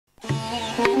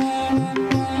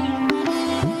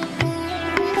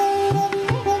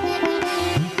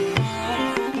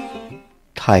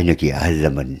Thainagi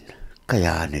ahalaman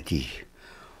kaya na di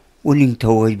uning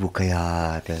thawai bu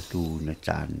kaya da tu na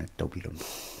chan na tawbiram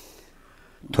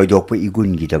thoidok pa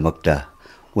igun gi damakta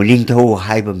uning thaw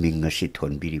haiba ming asi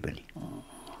thonbiribani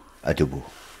adubu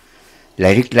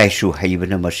lairik laisu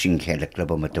haibana masing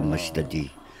khelaklaba matam masdadi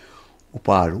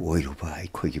upar oiruba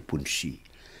aikhoi gi punsi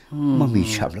mami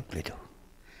sablak ledo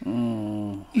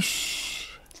is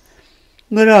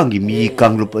ngarang gi mi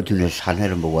kanglup aduna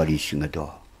sanaramba wari singado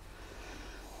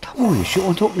Tamoy si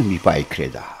ontok na mi pai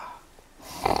kreda.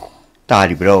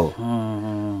 Tari bro.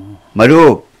 Maru,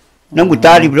 nang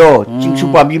tari bro, jingsu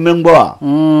pami meng bo.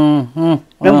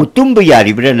 Nang tumba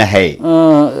yari bro na hai.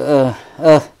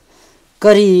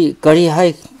 Kari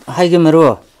hai ge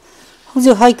maru.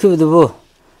 Hongse hai kyudu bo.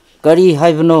 Kari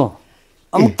hai bno.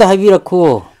 Amukta hai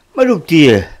birakho. Maru ti,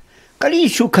 kari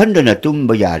su khanda na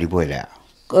tumba yari bo la.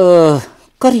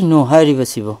 Kari no hai ri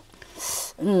basibo.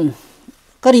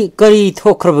 Kari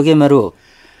thokrabage maru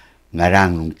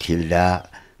ngarang thilda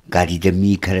gari da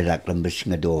mi khara laklam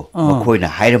basingado makoina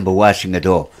hairam bawa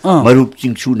singado marup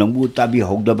chingsu nambu tabi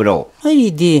hogda bro ai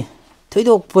di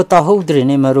thoidok pata hodre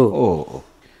ne maru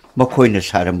makoina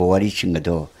saram bawari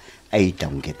singado ai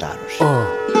tamge taros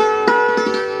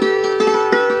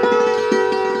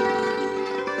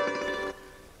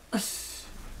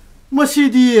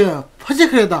masidi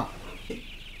phajakreda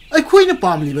ai khoina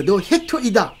pamlibado hekto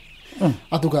ida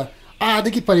aduga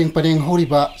adagi pareng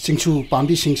horiba singsu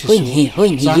pambi singsu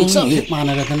jangsa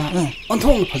managana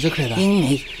onthong phajakreda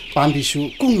pambi su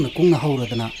kungna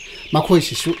hauradana makhoi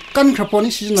sisu kan khraponi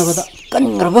siznabada kan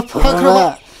graba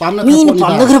phara min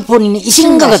pamna khraponi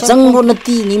isinga changbo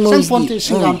nati ni mo ponte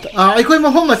singam aikoi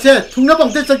mafam ase thungna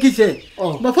bangte chaki se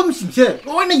mafam singse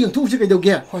loina yungthu se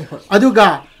kaidoge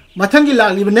aduga mathangi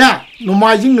laglibna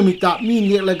nomajing numita mi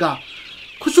neklaga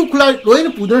khusu khulai loina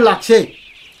puduna lakse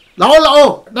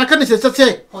lao nakan se chatse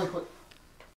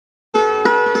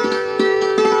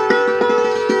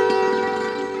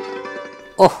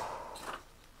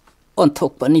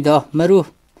onthok pani da maru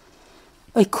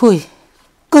aikhoi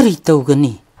kari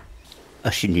tawgani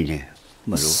asini ne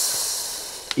maru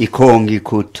ikhongi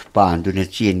khut panduna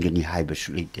chiengani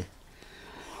haibasulite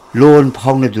lon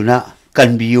phawna duna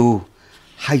kanbiu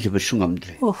haijaba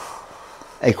sungamdre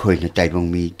aikhoi na taibong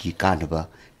mi ki kanaba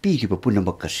piriba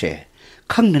punamba kase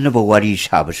khangna ba wari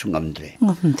saba sungamdre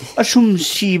asum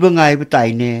siba ngai ba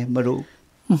taine maru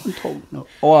thongna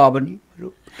awabani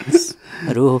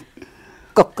maru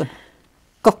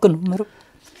kapkan maru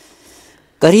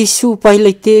kari su pai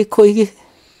laite khoige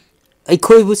ai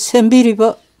khoi bu sembiriba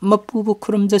mapu bu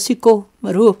khuram jasiko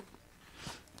maru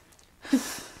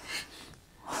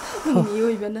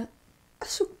nioi bana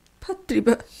asu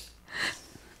patriba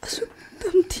asu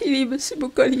tamthiriba sibu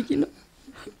kari gino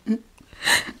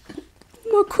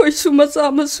makhoi su macha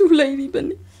masu lairi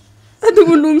bani adu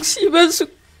nungsiba su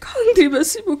khangdriba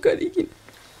sibu kari gino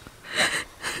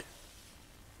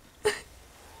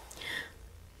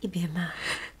Ibema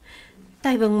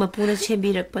taibang mapuna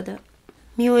sembirakpada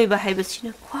miyoiba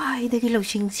haibasina khwaidagi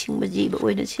lawsing singba jiba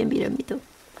oina sembiramito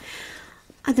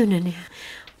adunane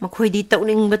makhoidi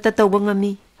tawning bata tawba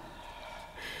ngami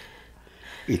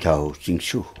itau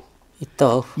jingsu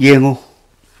itau yengo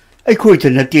aikhoi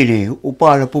tana tine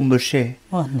upala pumbase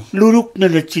luruk na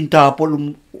la cinta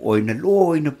polum oina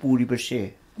loina puri base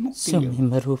sumi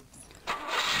maru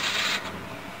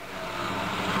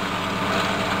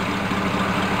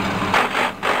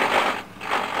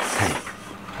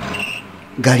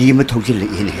gari ma thojil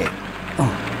in he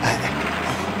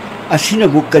asina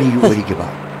bu kari ori ke ba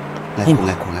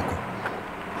ngako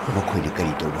makhoi na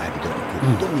kari to ba bi do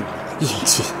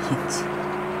yinchi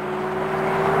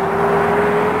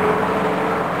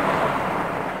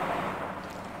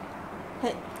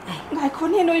ngai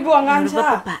khon he noi bo ngang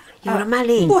sa yora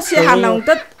mali bo se hanang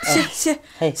ta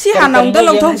se hanang da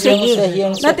long thong se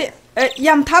nate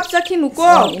yam thap sakinu ko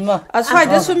aswai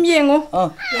da sum yengo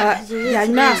ya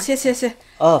ma se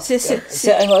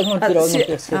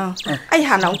ai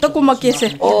hanang ta kuma ke se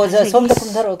ja som da kum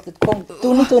dharo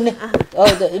tuni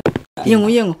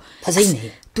yengo phasai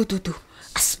nei tu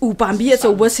as u pambi a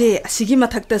choba se asigi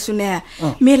mathakta sune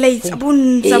melai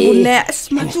sabun ne as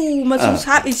machu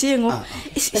sat ise ngo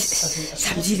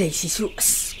samji lai sisu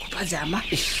as pajama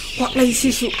wak lai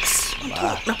sisu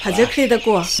na phaja khre da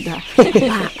ko da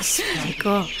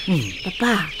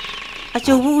papa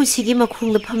acho bu sigi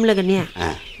makhung da phamlaga ne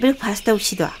breakfast tau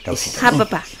si do ha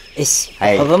papa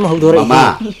papa ma hodore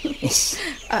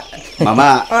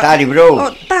mama tari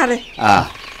bro tare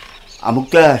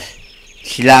amukta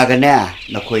Silagana,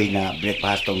 Nakoina,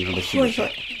 breakfast on the machine.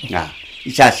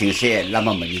 It's asking, say,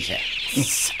 Lama Manisa.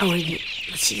 Oh, you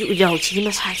don't see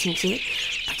my sizing, say,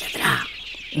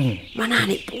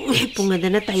 Manani, Punga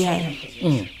than a taya.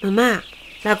 Mamma,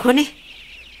 Lakoni,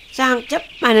 Sang Jap,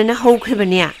 and a whole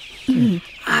cribania.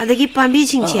 Ah, the keep on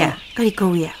beaching chair,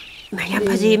 Caricoia. My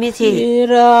Yapazimi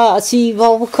say, see,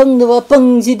 Kung the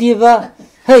Pungzi diva.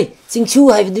 Hey, sing chu,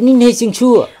 I've done in sing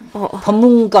chu.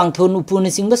 Pamung gang to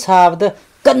Nupuna sing the sab the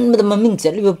gun with the mamings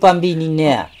at Liver Bambini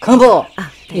near. Come on.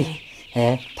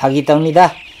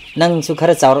 Pagitangida, Nang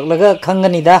Sukara Laga,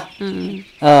 Kanganida.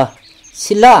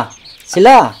 Silla,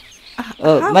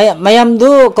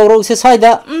 Mayamdo, Koro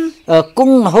Saida,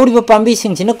 Kung Horiba Pambi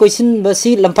sings in a question, but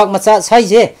see Lampak Masa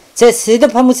size, says the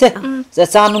Pamuse, the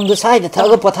son on the side, the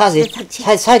Tago Potazi,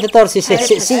 side the Torsi,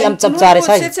 see, I'm Sapsari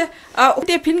side.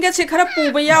 They pinga se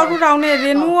karapu, but yaw round a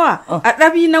renua, at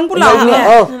Rabi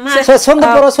Nangula. So some the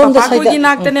Poros on the side. I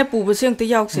knocked the Nepu, sing the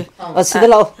Yauxi. A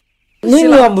Sidalo.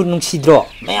 No one she draw.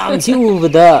 Mayam see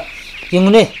with the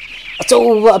Yungune.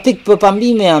 So a pick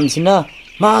Pambi Mayamsina,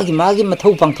 Magi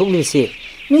Matopang Tulisi.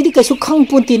 Medica should come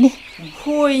put in.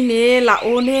 Hoine, La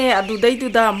One, Adu de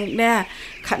da Mugna,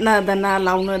 Kana dana,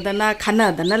 Launa dana,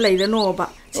 Kana dana, later no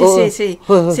about. Say,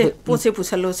 Pose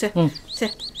Pusalose,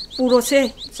 Puro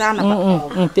say, Sana.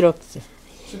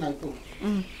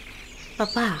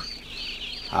 Papa.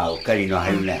 How can you know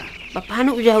how you know? Papa,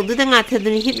 no, you do the matter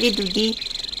than hit me to thee.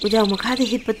 Without Makati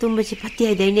Hippatum, but she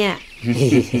patia denia.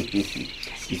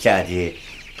 It's a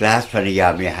glass for the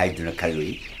yami hide in a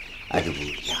calorie. I do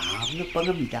no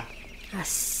Pagamita.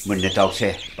 When the dog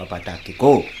say, Papa Taki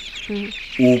go.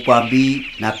 Upambi,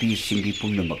 Napi, Simbi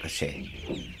Punamakase.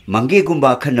 Mange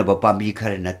Gumba Kanaba Pambi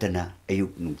Karanatana,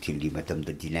 Ayuk Nutili Matam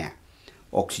the Dina.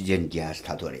 Oxygen gas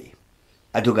Tadore.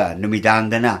 Aduga,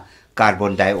 Numidandana,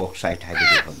 carbon dioxide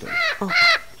hydrogen.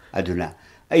 Aduna.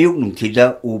 Ayuk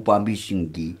Nutida, Upambi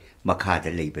Singi,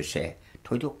 Makada labor say,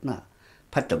 Toyokna,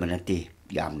 Patamanati,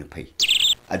 Yamna pay.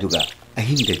 Aduga, a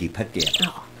hinder di patia.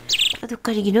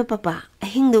 Adukarigino, Papa, a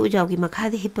hinder Ujagi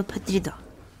Makadi Hippapatrido.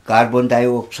 Carbon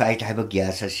dioxide have a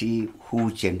gas,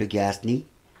 who chamber gas ni.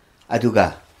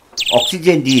 Aduga,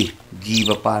 oxygen di,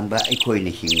 Jiva Panba, Eikhoi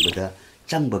him with a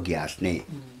Chamba gas ne.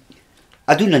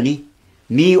 Adunani,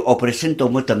 me operation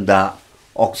Tomotamda,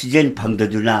 oxygen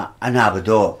Pangdaduna,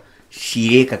 Anabado.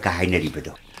 Sire Kakaina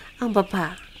Ribedo.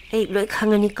 Papa, I like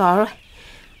Hangani car.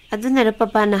 I don't know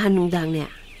Papa Nahanung there.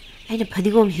 I had a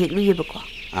padigum hit Luyabako.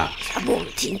 Sabon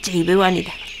Tinchi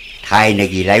Bewanida.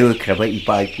 Tainagi, Layo Kraba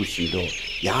Ipai Pusido,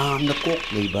 Yam the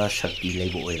cook labor, Sakti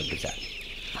labor oil bazar.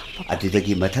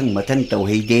 Atudagi Matan to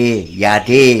Hede,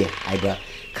 Yade, Iba,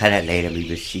 Kana later with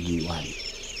the Sigi one.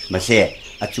 Mase,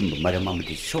 Atum, Madam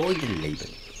Amity, soil and labor.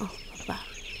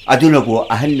 Adunabo,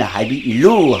 Ahana, Hibi,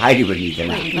 Ilu,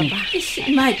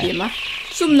 Hibi, My dear,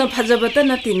 Sumna Pazabata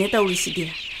Natineta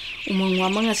Urisidia.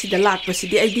 Umanga see the lak was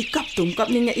the ID Captum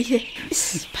coming at here.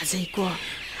 Pazequa.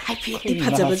 I feel the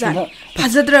Pazabaza.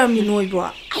 Pazadra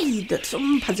Minoiboa. I that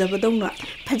some Pazabadona.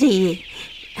 Paze.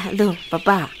 Hello,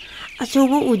 Papa. A so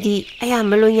would I am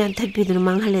Meloyan Tapid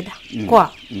among Haleda.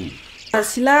 Qua.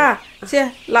 Sila,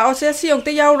 say, Lao says, see on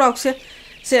the Yao Rock, say,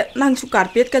 Nansu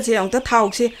carpet, Kaze on the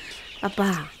house.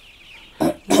 Papa.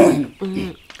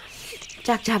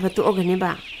 Jack Jabba to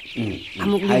Organiba.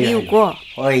 I'm going to go.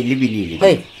 Oh, living.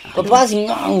 Hey, Papa's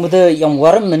on with the young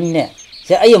woman.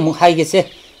 Say, I am high, say,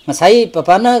 Masai,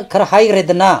 Papana, Karahai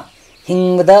Redana,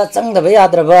 Hing with the Sang the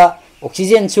Vayadrava,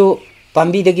 Oxygen to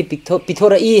Pambi the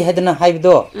Pitora E. Hedana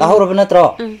Hivedo, Tahor of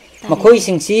Natro, Makoi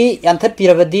Sing Si, Yantat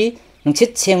Piravadi,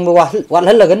 Nchit Sing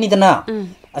Walhalaganidana,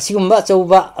 Asumba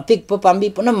Sova, a pig Pambi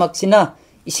Punamaxina,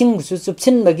 Ising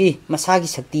Subsin Bagi, Masagi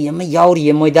Sakti, and my Yauri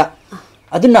and Moida.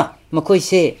 Aduna, Makoi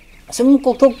say. Some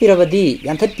cook Piravadi,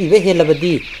 Yantat Pive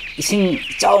Helabadi, Ising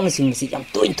Jonesing, I'm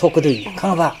doing Tokodi,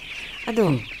 Kava. I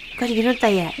don't. Got you not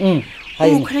there.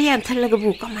 Oh, Korean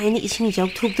Telagabook, I'm eating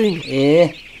joke to doing.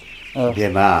 Eh,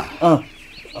 Dema,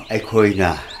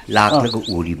 Eikoina, Laka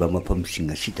Uriba Mapum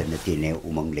singer sit and a dinner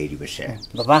among Lady Besser.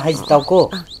 Baba has Tauko.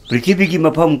 Pretty big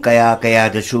Mapum Kaya,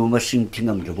 the Suma sing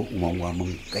Tingam the book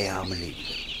among Kaya Malay.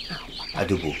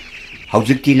 Adubu. How's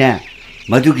it dinner?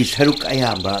 Madugi Saruk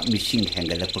Ayamba, missing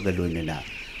Hangalapagaluna,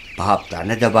 Pahapta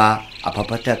Nadaba,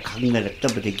 Apapata Kanga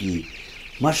Tabadagi,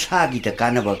 Masagi the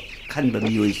Kanaba,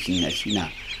 Kanbami sing Asina,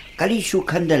 Kalishu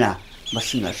Kandana,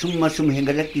 Masina, Summa Sum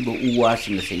Hangalaki,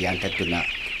 washing the Sayantatuna,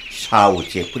 Sao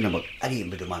che Punabak,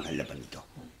 Arimbaduman Labanito.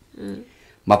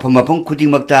 Mapamapon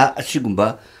Kudimakta,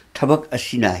 Asigumba, Tabak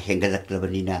Asina, Hangalak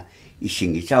Labanina,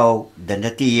 Ishing Isao,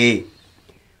 Danati.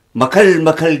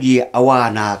 Makalgi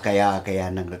awana kaya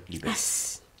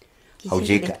nangaklibas.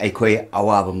 ꯍꯧꯖꯤꯛ ꯑꯩꯈꯣꯏ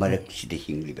ꯑꯋꯥꯕ ꯃꯔꯛꯁꯤꯗ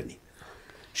ꯍꯤꯡꯂꯤꯕꯅꯤ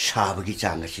ꯁꯥꯕꯒꯤ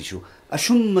ꯆꯥꯡ ꯑꯁꯤꯁꯨ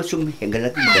ꯑꯁꯨꯝ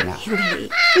ꯍꯦꯟꯒꯠꯂꯛꯂꯤꯗꯅ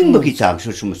ꯏꯪꯕꯒꯤ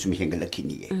ꯆꯥꯡꯁꯨ ꯑꯁꯨꯝ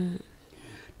ꯍꯦꯟꯒꯠꯂꯛꯈꯤꯅꯤꯌꯦ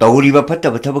ꯇꯧꯔꯤꯕ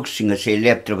ꯐꯠꯇꯕ ꯊꯕꯛꯁꯤꯡ ꯑꯁꯦ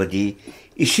ꯂꯦꯞꯇ꯭ꯔꯕꯗꯤ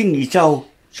ꯏꯁꯤꯡ ꯏꯆꯥꯎ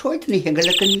ꯁꯣꯏꯗꯅ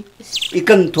ꯍꯦꯟꯒꯠꯂꯛꯀꯅꯤ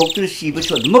ꯏꯀꯪ ꯊꯣꯛꯇꯨꯅ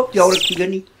ꯁꯤꯕꯁꯨ ꯑꯗꯨꯃꯛ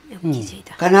ꯌꯥꯎꯔꯛꯈꯤꯒꯅꯤ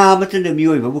ꯀꯅꯥ ꯑꯃꯠꯇꯅ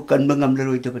ꯃꯤꯑꯣꯏꯕꯕꯨ ꯀꯟꯕ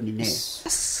ꯉꯝꯂꯔꯣꯏꯗꯕꯅꯤꯅꯦ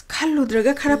ꯑꯁ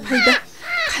ꯈꯜꯂꯨꯗ꯭ꯔꯒ ꯈꯔ ꯐꯩꯗ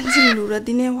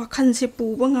ꯈꯟꯖꯤꯜꯂꯨꯔꯗꯤꯅꯦ ꯋꯥꯈꯜꯁꯦ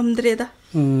ꯄꯨꯕ ꯉꯝꯗ꯭ꯔꯦꯗ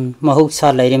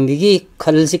ꯃꯍꯧꯁꯥ ꯂꯩꯔꯝꯕꯤꯒꯤ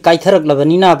ꯈꯜꯁꯤ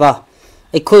ꯀꯥꯏꯊꯔꯛꯂꯕꯅꯤꯅꯕ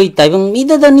ꯑꯩꯈꯣꯏ ꯇꯥꯏꯕꯪ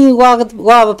ꯃꯤꯗꯗꯅꯤ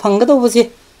ꯋꯥꯕ ꯐꯪꯒꯗꯧꯕꯁꯦ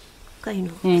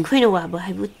ꯀꯩꯅꯣ ꯑꯩꯈꯣꯏꯅ ꯋꯥꯕ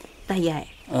ꯍꯥꯏꯕꯨ ꯇꯥꯌꯥꯏ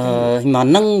ꯏꯃꯥ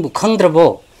ꯅꯪꯕꯨ ꯈꯪꯗ꯭ꯔꯕꯣ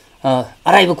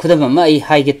ꯑꯔꯥꯏꯕ ꯈꯨꯗꯝ ꯑꯃ ꯑꯩ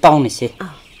ꯍꯥꯏꯒꯦ ꯇꯥꯎꯅꯤꯁꯦ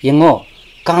ꯌꯦꯡꯉꯣ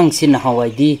ꯀꯥꯡꯁꯤꯅ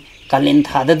ꯍꯋꯥꯏꯗꯤ ꯀꯥꯂꯦꯟ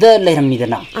ꯊꯥꯗꯗ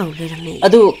ꯂꯩꯔꯝꯃꯤꯗꯅ ꯂꯩꯔꯝꯃꯤ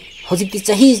ꯑꯗꯨ ꯍꯧꯖꯤꯛꯇꯤ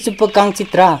ꯆꯍꯤ ꯆꯨꯞꯄ ꯀꯥꯡ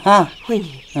ꯆꯤꯛꯇ꯭ꯔꯥ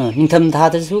ꯍꯣꯏꯅꯦ ꯅꯤꯡꯊꯝ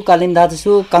ꯊꯥꯗꯁꯨ ꯀꯥꯂꯦꯟ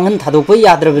ꯊꯥꯗꯁꯨ ꯀꯥꯡꯍꯟ ꯊꯥꯗꯣꯛꯄ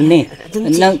ꯌꯥꯗ꯭ꯔꯕꯅꯦ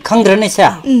ꯅꯪ ꯈꯪꯗ꯭ꯔꯅꯦ ꯁꯦ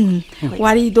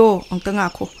ꯋꯥꯔꯤꯗꯣ ꯑꯝꯇ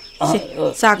ꯉꯥꯈꯣ ꯁꯦ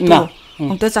ꯆꯥꯛꯇꯣ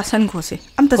ꯑꯝꯇ ꯆꯥꯁꯟꯈꯣꯁꯦ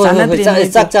ꯑꯝꯇ ꯆꯥꯟꯅꯗ꯭ꯔꯦ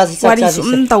ꯋꯥꯔꯤ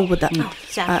ꯁꯨꯝ ꯇꯧꯕꯗ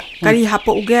ꯀꯔꯤ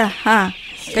ꯍꯥꯞꯄꯛꯎꯒꯦ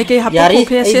ꯀꯩꯀꯩ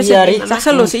ꯍꯥꯞꯄꯛꯎꯒꯦ ꯁꯦ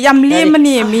ꯆꯥꯁꯜꯂꯣꯁꯦ ꯌꯥꯝ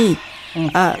ꯂꯦꯝꯃꯅꯦ ꯃꯤ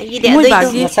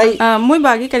ꯃꯣꯏ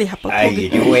ꯕꯥꯒꯤ ꯀꯔꯤ ꯍꯥꯞꯄꯛꯎꯒꯦ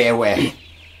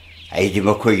ꯑꯩꯗꯤ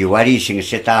ꯃꯈꯣꯏꯒꯤ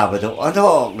ꯋꯥꯔꯤꯁꯤꯡꯁꯦ ꯇꯥꯕꯗ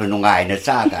ꯑꯣꯟꯊꯣꯛꯅ ꯅꯨꯡꯉꯥꯏꯅ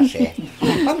ꯆꯥꯒꯁꯦ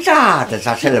ꯄꯪꯆꯥꯗ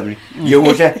ꯆꯥꯁꯜꯂꯕꯅꯤ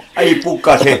ꯌꯦꯡꯉꯨꯁꯦ ꯑꯩ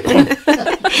ꯄꯨꯛꯀꯁꯦ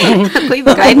ꯑꯩꯈꯣꯏ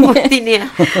ꯕꯥꯏ ꯄꯣꯠꯇꯤꯅꯦ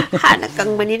ꯍꯥꯟꯅ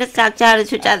ꯀꯪꯕꯅꯤꯅ ꯆꯥꯛ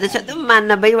ꯆꯥꯔꯁꯨ ꯆꯥꯗꯁꯨ ꯑꯗꯨꯝ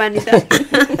ꯃꯥꯟꯅꯕꯩ ꯋꯥꯅꯤꯗ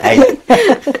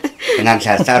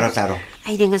ꯑꯉꯥꯡꯁꯥ ꯆꯥꯔꯣ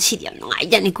ꯑꯩꯗꯤ ꯉꯁꯤꯗꯤ ꯌꯥꯝ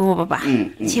ꯅꯨꯡꯉꯥꯏꯖꯅꯤꯀꯣ ꯕꯕꯥ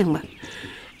ꯑꯁꯦꯡꯕ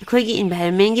ꯑꯩꯈꯣꯏꯒꯤ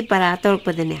ꯏꯟꯚꯥꯏꯔꯟꯃꯦꯟꯒꯤ ꯄꯔꯥ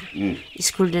ꯇꯧꯔꯛꯄꯗꯅꯦ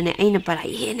ꯁ꯭ꯀꯨꯜꯗꯅꯦ ꯑꯩꯅ ꯄꯔꯥ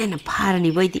ꯍꯦꯟꯅ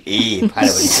ꯐꯥꯔꯅꯤꯕ ꯑꯩꯗꯤ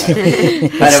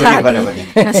ꯐꯔꯕꯅꯤ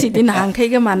ꯉꯁꯤꯗꯤ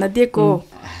ꯅꯍꯥꯟꯈꯩꯒ ꯃꯥꯟꯅꯗꯦꯀꯣ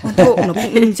ꯑꯣꯟꯊꯣꯛꯅ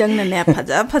ꯄꯨꯛꯅꯤꯡ ꯆꯪꯅꯅꯦ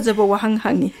ꯐꯖꯕ ꯋꯥꯍꯪ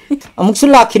ꯍꯪꯉꯤ ꯑꯃꯨꯛꯁꯨ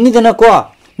ꯂꯥꯛꯈꯤꯅꯤꯗꯅꯀꯣ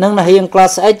ꯅꯪꯅ ꯍꯌꯦꯡ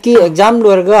ꯀ꯭ꯂꯥꯁ 8ꯀꯤ ꯑꯦꯛꯖꯥꯝ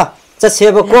ꯂꯣꯏꯔꯒ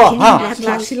ꯆꯠꯁꯦꯕꯀꯣ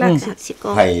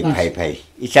ꯐꯩ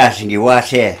ꯏꯆꯥꯁꯤꯡꯒꯤ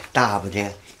ꯋꯥꯁꯦ ꯇꯥꯕꯗ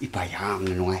ꯏꯄꯥ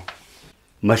ꯌꯥꯝꯅ ꯅꯨꯡꯉꯥꯏ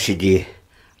ꯃꯁꯤꯗꯤ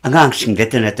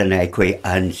ꯑꯉꯥꯡꯁꯤꯡꯗꯇ ꯅꯠꯇꯅ ꯑꯩꯈꯣꯏ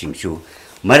ꯑꯍꯟꯁꯤꯡꯁꯨ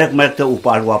ꯃꯔꯛ ꯃꯔꯛꯇ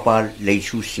ꯎꯄꯥꯜ ꯋꯥꯄꯥꯜ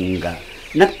ꯂꯩꯁꯨꯁꯤꯡꯒ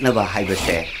ꯅꯛꯅꯕ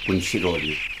ꯍꯥꯏꯕꯁꯦ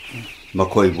ꯄꯨꯟꯁꯤꯔꯣꯜꯅꯤ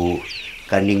ꯃꯈꯣꯏꯕꯨ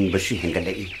ꯀꯟꯅꯤꯡꯕꯁꯨ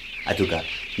ꯍꯦꯟꯒꯠꯂꯛꯏ ꯑꯗꯨꯒ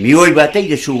ꯃꯤꯑꯣꯏꯕ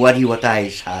ꯑꯇꯩꯗꯁꯨ ꯋꯥꯔꯤ ꯋꯥꯇꯥꯏ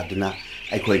ꯁꯥꯗꯨꯅ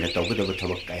ꯑꯩꯈꯣꯏꯅ ꯇꯧꯒꯗꯕ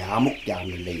ꯊꯕꯛ ꯀꯌꯥꯃꯨꯛ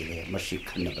ꯌꯥꯝꯅ ꯂꯩꯔꯦ ꯃꯁꯤ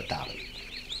ꯈꯟꯅꯕ ꯇꯥꯕꯅꯤ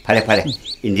ꯐꯔꯦ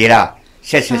ꯏꯟꯗꯤꯔꯥ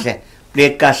ꯁꯦ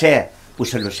ꯄ꯭ꯂꯦꯠꯀꯥꯁꯦ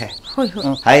ꯄꯨꯁꯜꯂꯨꯁꯦ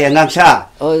ꯍꯥꯏ ꯑꯉꯥꯡꯁꯥ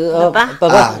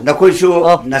ꯅꯈꯣꯏꯁꯨ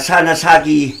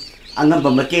ꯅꯁꯥꯒꯤ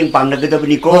ꯑꯉꯝꯕ ꯃꯇꯦꯡ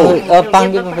ꯄꯥꯡꯅꯒꯗꯕꯅꯤꯀꯣ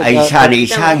ꯑꯩ ꯏꯁꯥꯅ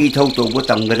ꯏꯁꯥꯒꯤ ꯏꯊꯧ ꯇꯧꯕ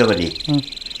ꯇꯝꯒꯗꯕꯅꯤ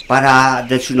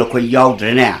ꯄꯔꯥꯗꯁꯨ ꯅꯈꯣꯏ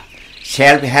ꯌꯥꯎꯗ꯭ꯔꯦꯅꯦ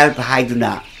ꯁꯦꯜꯐ ꯍꯦꯜꯞ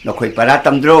ꯍꯥꯏꯗꯨꯅ ꯅꯈꯣꯏ ꯄꯔꯥ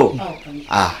ꯇꯝꯗ꯭ꯔꯣ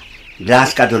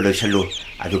ꯒ꯭ꯂꯥꯁꯀꯥꯗꯣ ꯂꯣꯏꯁꯜꯂꯨ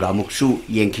ꯑꯗꯨꯒ ꯑꯃꯨꯛꯁꯨ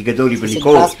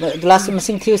ꯌꯦꯡꯈꯤꯒꯗꯧꯔꯤꯕꯅꯤꯀꯣ ꯒ꯭ꯂꯥꯁ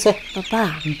ꯃꯁꯤꯡ ꯊꯤꯌꯨꯁꯦ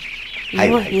ꯄꯄꯥ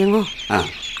ꯌꯦꯡꯉꯣ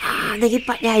ꯑꯗꯒꯤ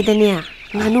ꯄꯥꯠꯌꯥꯏꯗꯅꯦ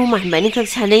ꯉꯥꯅꯨ ꯃꯥꯟꯕ ꯑꯅꯤꯈꯛ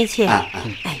ꯁꯥꯟꯅꯩꯁꯦ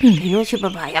ꯀꯩꯅꯣꯁꯨ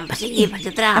ꯕꯕꯥ ꯌꯥꯝ ꯐꯖꯩꯌꯦ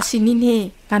ꯐꯖꯗ꯭ꯔꯥ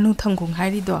ꯑꯁꯤꯅꯤꯅꯦ ꯉꯥꯅꯨ ꯊꯝꯒꯣꯡ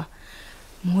ꯍꯥꯏꯔꯤꯗꯣ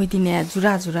ꯃꯣꯏꯗꯤꯅꯦ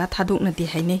ꯖꯨꯔꯥ ꯊꯥꯗꯣꯛꯅꯗꯦ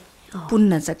ꯍꯥꯏꯅꯩ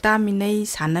ꯄꯨꯟꯅ ꯆꯥꯛꯇꯥꯃꯤꯟꯅꯩ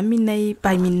ꯁꯥꯟꯅꯃꯤꯟꯅꯩ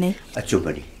ꯄꯥꯏꯃꯤꯟꯅꯩ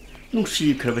ꯑꯆꯨꯝꯕꯅꯤ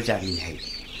ꯅꯨꯡꯁꯤꯈ꯭ꯔꯕꯖꯥꯠꯅꯤ ꯍꯥꯏ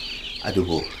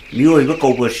ꯑꯗꯨꯕꯨ ꯃꯤꯑꯣꯏꯕ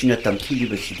ꯀꯧꯕꯁꯤꯅ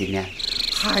ꯇꯝꯊꯤꯔꯤꯕꯁꯤꯗꯤꯅꯦ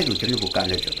ꯍꯥꯏꯔꯨꯗꯅꯕꯨ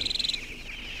ꯀꯥꯟꯅꯗꯕꯅꯤ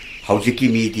ꯍꯧꯖꯤꯛꯀꯤ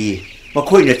ꯃꯤꯗꯤ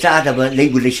ꯃꯈꯣꯏꯅ ꯆꯥꯗꯕ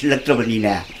ꯂꯩꯕꯨ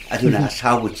ꯂꯩꯁꯤꯜꯂꯛꯇ꯭ꯔꯕꯅꯤꯅꯦ ꯑꯗꯨꯅ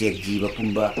ꯑꯁꯥꯎꯕ ꯆꯦꯛ ꯖꯤꯕ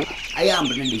ꯄꯨꯝꯕ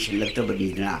ꯑꯌꯥꯝꯕꯅ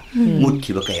ꯂꯩꯁꯤꯜꯂꯛꯇꯕꯅꯤꯗꯅ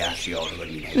ꯃꯨꯠꯈꯤꯕ ꯀꯌꯥꯁꯨ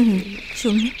ꯌꯥꯎꯔꯕꯅꯤꯅꯦ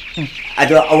ꯆꯨꯝꯃꯤ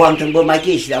ꯑꯗꯣ ꯑꯋꯥꯡ ꯊꯪꯕ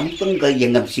ꯃꯥꯏꯀꯩꯁꯤꯗ ꯑꯃꯨꯛꯇꯪꯒ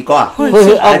ꯌꯦꯡꯉꯝꯁꯤꯀꯣ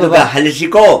ꯑꯗꯨꯒ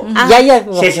ꯍꯜꯂꯁꯤꯀꯣ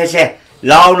ꯁꯦ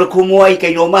ꯂꯥꯎꯅ ꯈꯨꯝꯃꯨ ꯑꯩ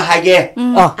ꯀꯩꯅꯣꯝꯃ ꯍꯥꯏꯒꯦ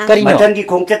ꯃꯊꯪꯒꯤ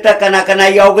ꯈꯣꯡꯆꯠꯇ ꯀꯅꯥ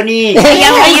ꯌꯥꯎꯒꯅꯤ